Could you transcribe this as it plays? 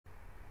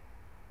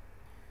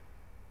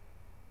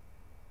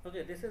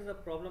Okay, this is a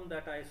problem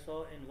that I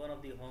saw in one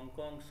of the Hong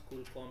Kong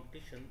school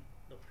competition.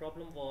 The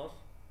problem was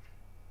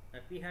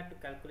that we had to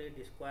calculate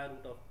the square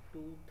root of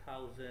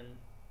 2000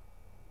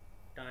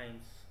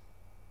 times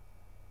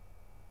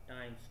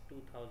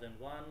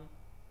 2001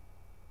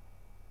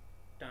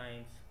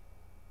 times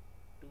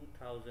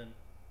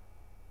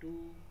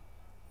 2002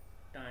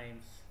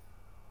 times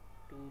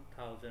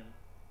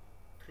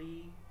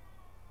 2003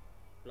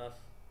 plus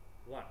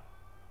 1.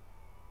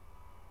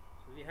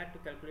 So we had to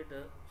calculate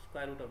the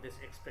square root of this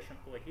expression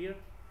over here.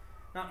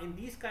 Now in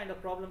these kind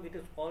of problem, it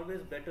is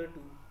always better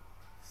to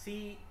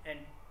see and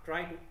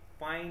try to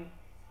find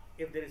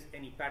if there is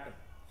any pattern.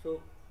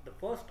 So the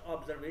first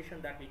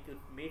observation that we could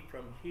make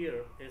from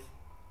here is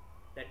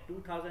that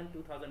 2000,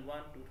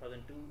 2001,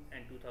 2002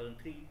 and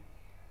 2003,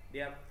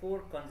 they are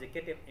 4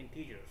 consecutive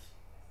integers.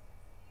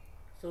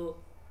 So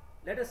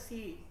let us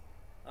see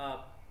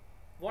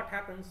what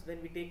happens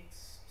when we take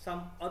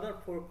some other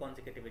 4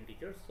 consecutive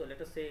integers. So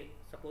let us say,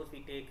 suppose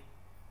we take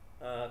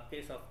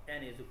case of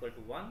n is equal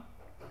to 1.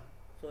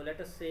 So let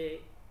us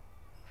say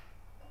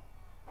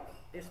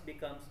this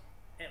becomes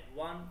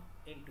 1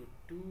 into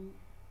 2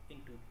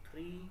 into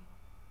 3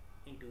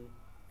 into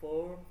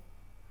 4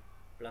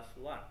 plus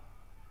 1.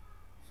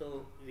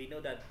 So we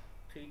know that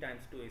 3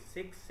 times 2 is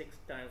 6, 6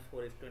 times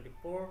 4 is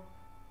 24,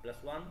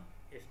 plus 1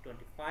 is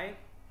 25,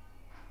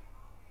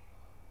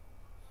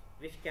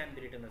 which can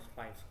be written as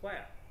 5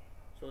 square.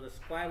 So the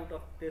square root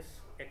of this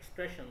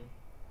expression,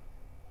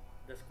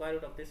 will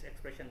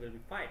be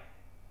 5.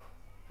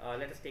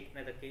 Let us take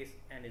another case,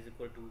 n is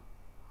equal to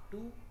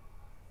 2.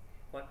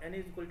 For n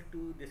is equal to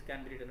 2, this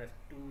can be written as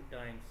 2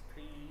 times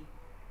 3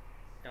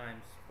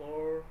 times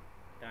 4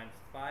 times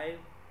 5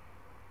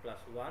 plus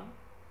 1,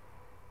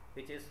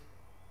 which is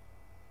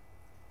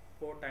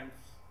 4 times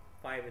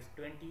 5 is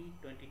 20,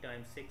 20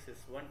 times 6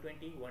 is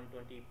 120,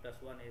 120 plus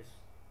 1 is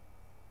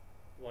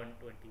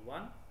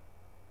 121.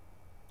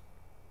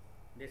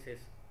 This is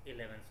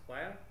 11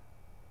 square.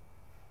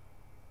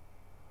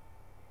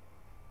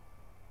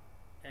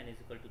 N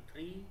is equal to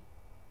 3.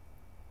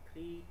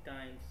 3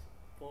 times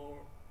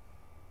 4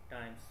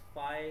 times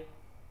 5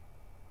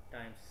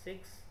 times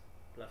 6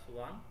 plus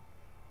 1.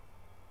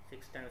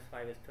 6 times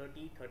 5 is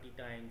 30. 30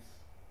 times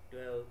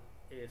 12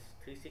 is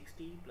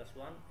 360 plus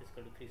 1 is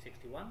equal to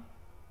 361.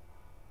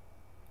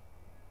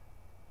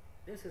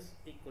 This is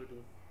equal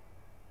to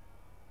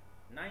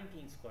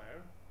 19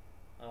 square.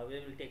 We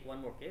will take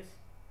one more case.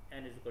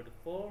 N is equal to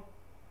 4.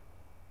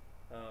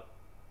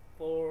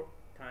 4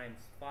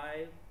 times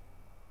 5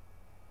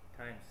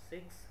 times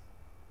 6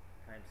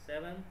 times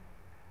 7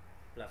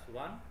 plus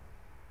 1.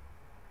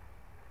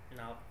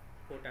 Now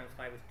 4 times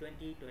 5 is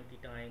 20. 20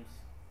 times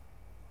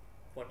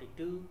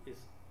 42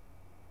 is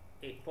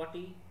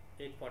 840.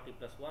 840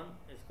 plus 1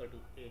 is equal to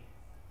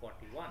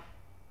 841.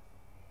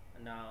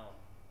 And now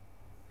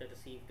let us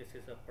see if this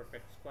is a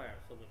perfect square.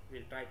 So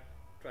we'll try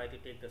to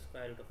take the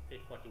square root of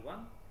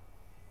 841.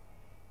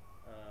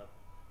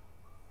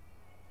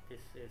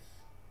 This is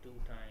 2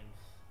 times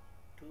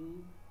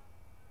 2,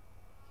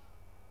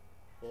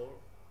 4,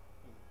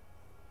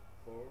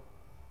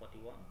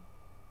 41,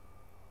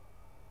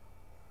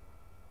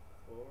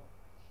 4,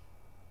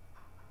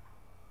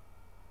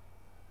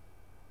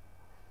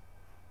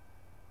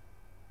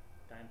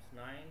 times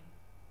 9,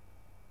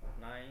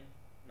 9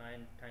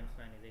 times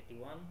 9 is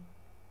 81,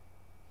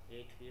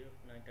 8 here,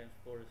 9 times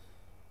 4 is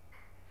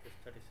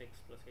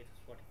 36 plus 8 is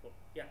 44.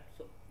 Yeah,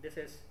 so this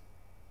is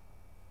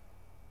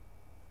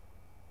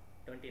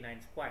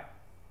 29 square.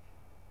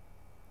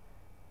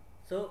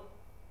 So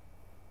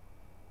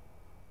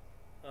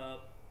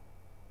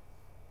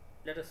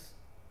let us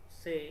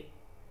say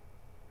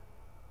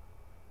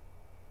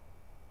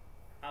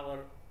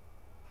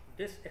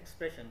this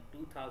expression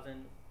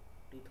 2000,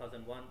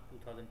 2001,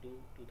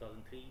 2002,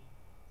 2003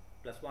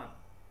 plus 1.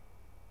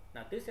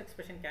 Now this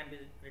expression can be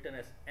written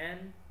as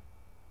n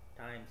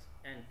times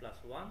n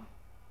plus 1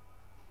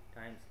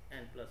 times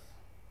n plus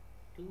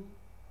 2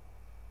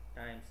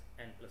 times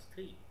n plus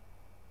 3.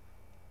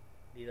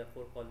 These are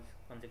 4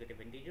 consecutive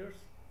integers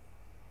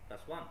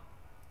plus 1.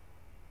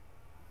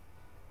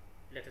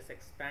 Let us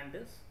expand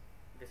this.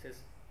 This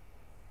is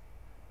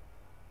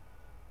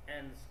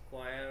n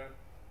square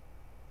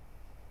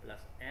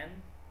plus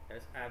n. That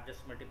is, I have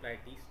just multiplied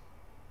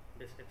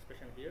this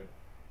expression here,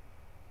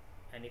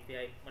 and if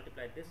I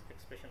multiply this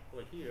expression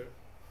over here,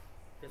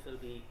 this will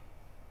be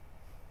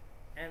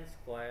n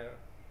square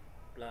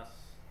plus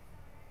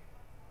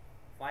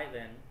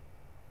 5n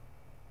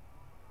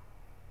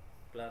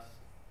plus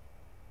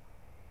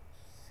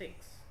 6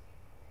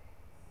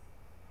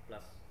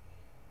 plus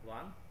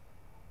 1.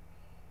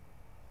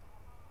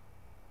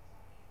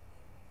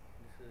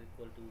 This is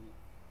equal to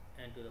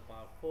n to the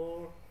power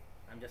 4.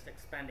 I'm just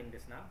expanding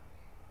this now.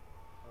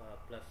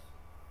 Plus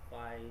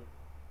 5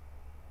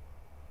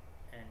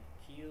 n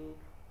cube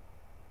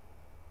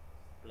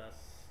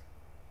plus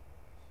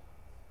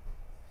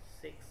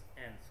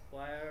 6n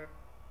square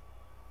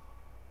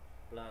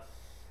plus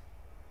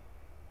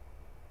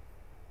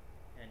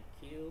n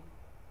cube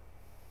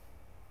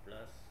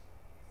plus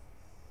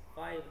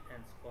 5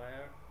 5n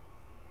square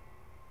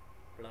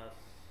plus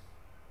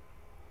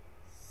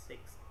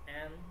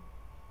 6n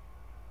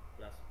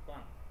plus 1.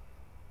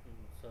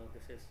 So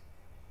this is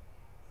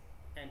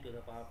n to the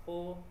power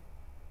 4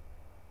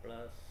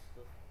 plus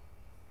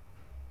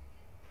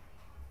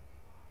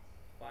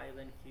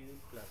 5n cube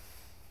plus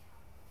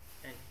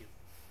n cube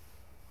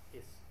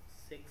is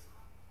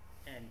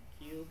 6n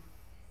cube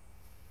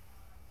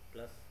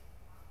plus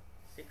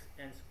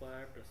 6n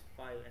square plus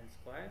 5n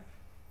square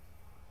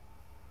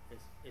is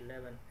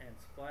 11n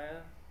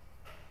square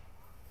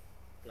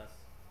plus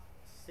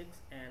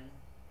 6n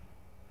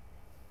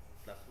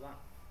plus 1.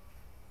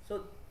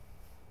 So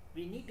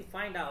we need to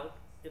find out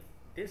if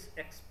this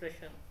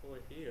expression over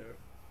here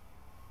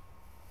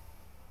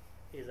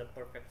is a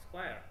perfect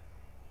square.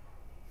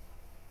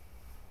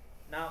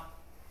 Now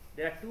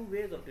there are two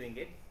ways of doing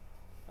it.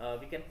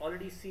 We can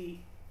already see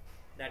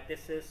that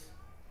this is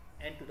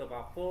n to the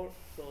power 4,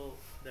 so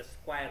the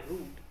square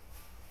root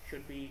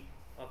should be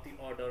of the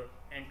order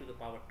n to the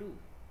power 2.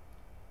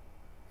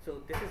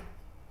 So this is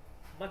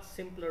much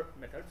simpler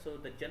method. So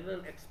the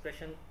general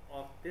expression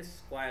of this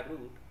square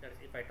root, that is,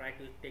 if I try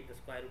to take the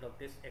square root of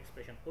this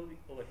expression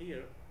over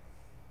here,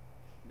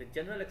 the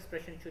general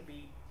expression should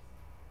be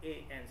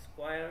an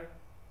square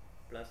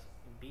plus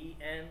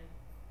bn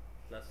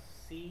plus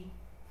c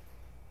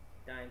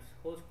times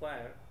whole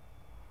square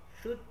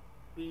should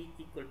be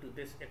equal to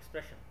this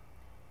expression.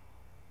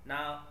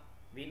 Now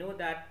we know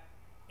that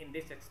in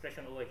this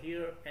expression over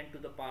here, n to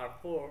the power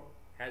 4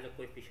 has a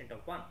coefficient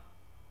of 1.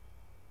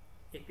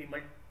 If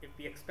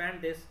we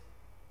expand this,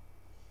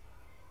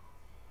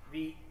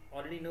 we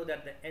already know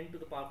that the n to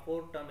the power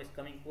 4 term is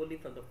coming only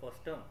from the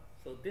first term.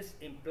 So this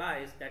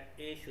implies that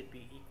a should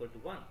be equal to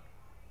 1.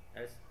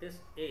 As this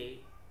a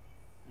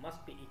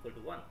must be equal to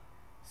 1.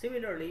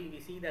 Similarly,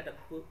 we see that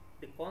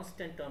the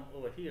constant term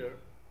over here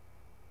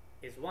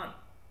is 1,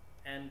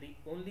 and the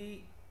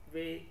only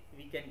way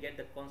we can get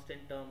the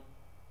constant term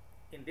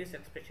in this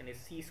expression is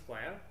c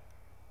square.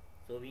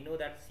 So we know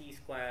that c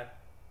square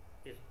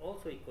is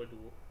also equal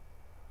to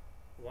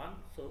 1,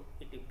 so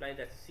it implies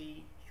that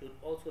c should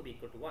also be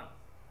equal to 1.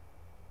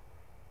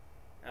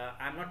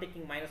 I am not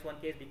taking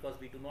 -1 case because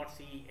we do not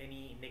see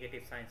any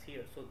negative signs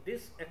here. So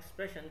this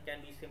expression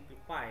can be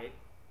simplified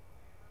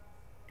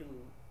to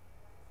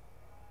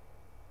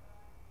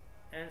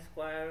n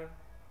square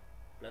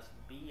plus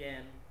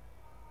bn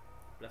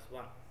plus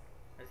 1.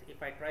 As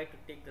if I try to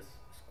take the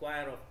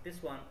square of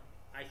this one,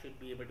 I should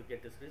be able to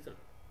get this result.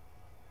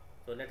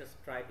 So let us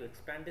try to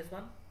expand this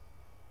one.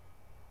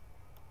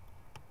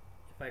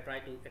 If I try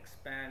to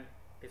expand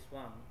this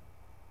one,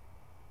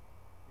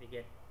 we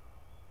get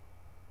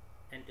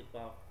n to the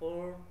power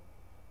 4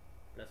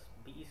 plus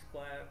b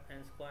square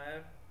n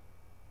square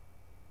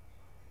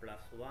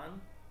plus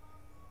 1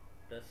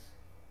 plus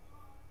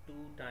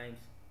 2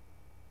 times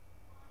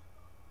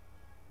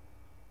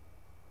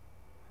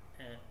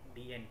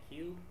bn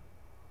cube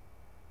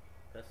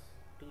plus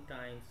 2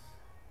 times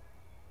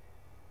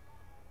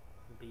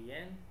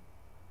bn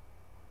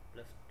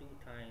plus 2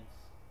 times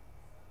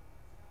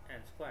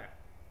n square.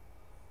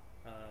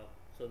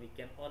 So we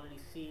can already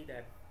see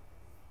that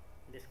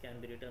this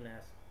can be written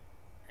as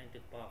n to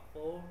the power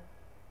 4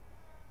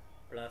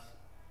 plus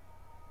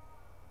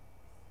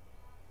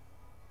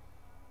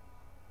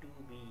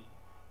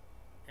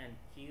 2bn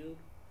cube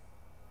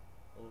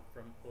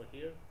from over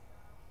here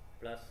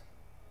plus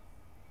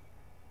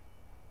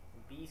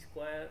b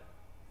square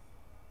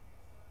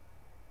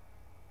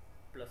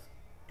plus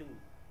 2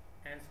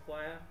 n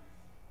square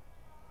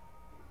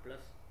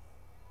plus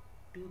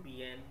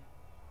 2bn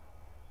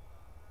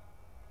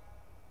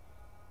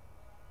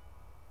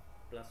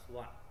plus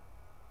 1.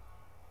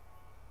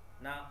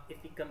 Now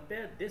if we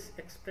compare this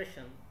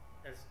expression,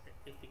 as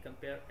if we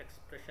compare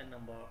expression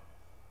number,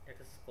 let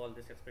us call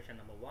this expression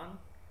number 1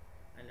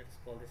 and let us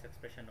call this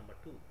expression number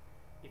 2.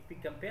 If we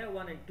compare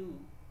 1 and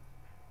 2,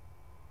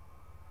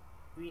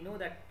 we know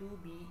that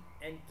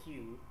 2bn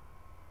cube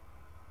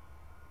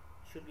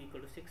should be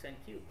equal to 6n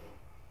cube,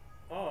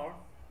 or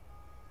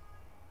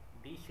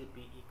b should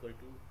be equal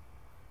to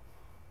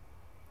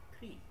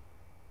 3.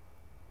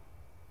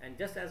 And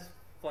just as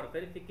for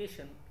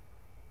verification,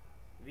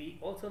 we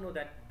also know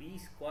that b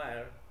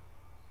square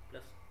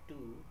plus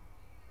 2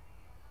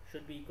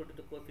 should be equal to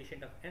the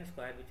coefficient of n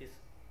square, which is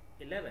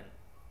 11.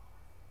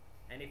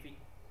 And if we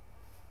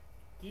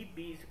keep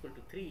b is equal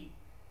to 3,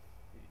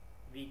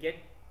 we get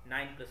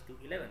 9 plus 2,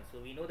 11. So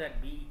we know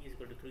that b is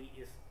equal to 3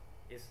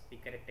 is the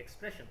correct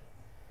expression.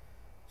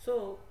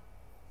 So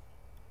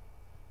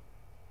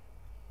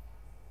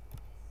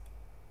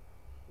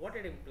what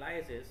it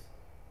implies is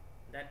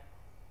that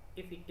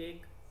if we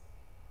take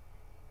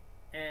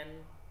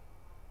n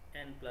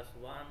plus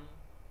 1,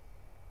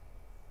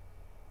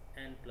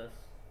 n plus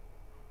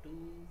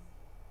 2,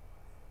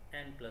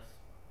 n plus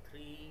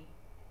 3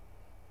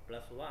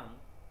 plus 1,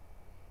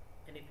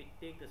 and if we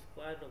take the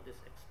square root of this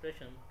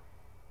expression,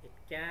 it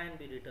can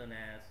be written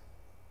as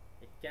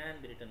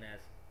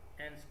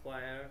n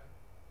square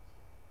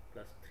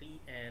plus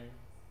 3n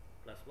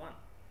plus 1,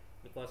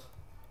 because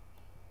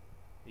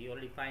we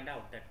already find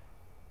out that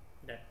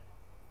that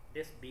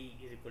this b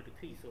is equal to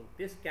 3. So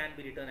this can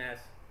be written as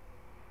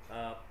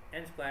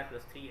n square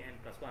plus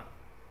 3n plus 1.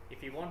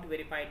 If you want to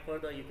verify it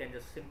further, you can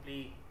just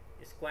simply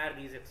square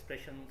these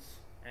expressions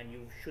and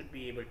you should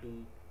be able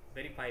to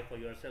verify for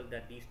yourself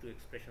that these two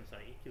expressions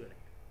are equivalent.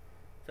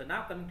 So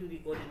now coming to the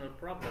original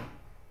problem,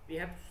 we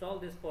have to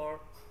solve this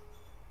for,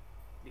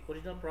 the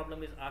original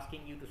problem is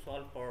asking you to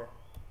solve for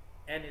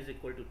n is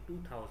equal to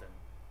 2000.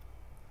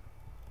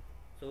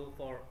 So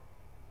for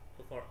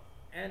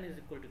n is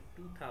equal to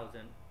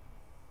 2000,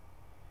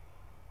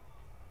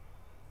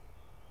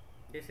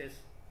 this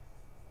is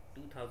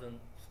 2000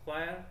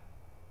 square,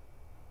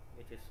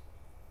 which is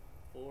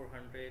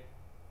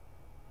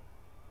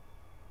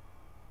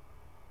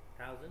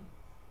 400,000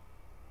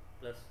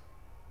 plus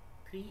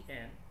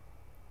 3n,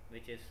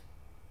 which is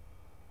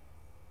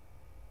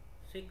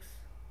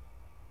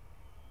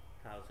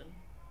 6,000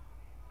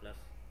 plus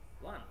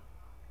 1,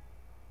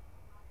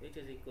 which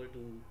is equal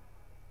to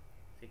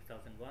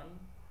 6001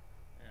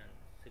 and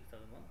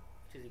 6001,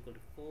 which is equal to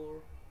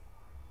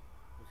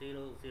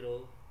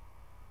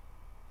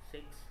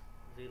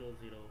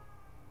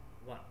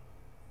 4,006,001.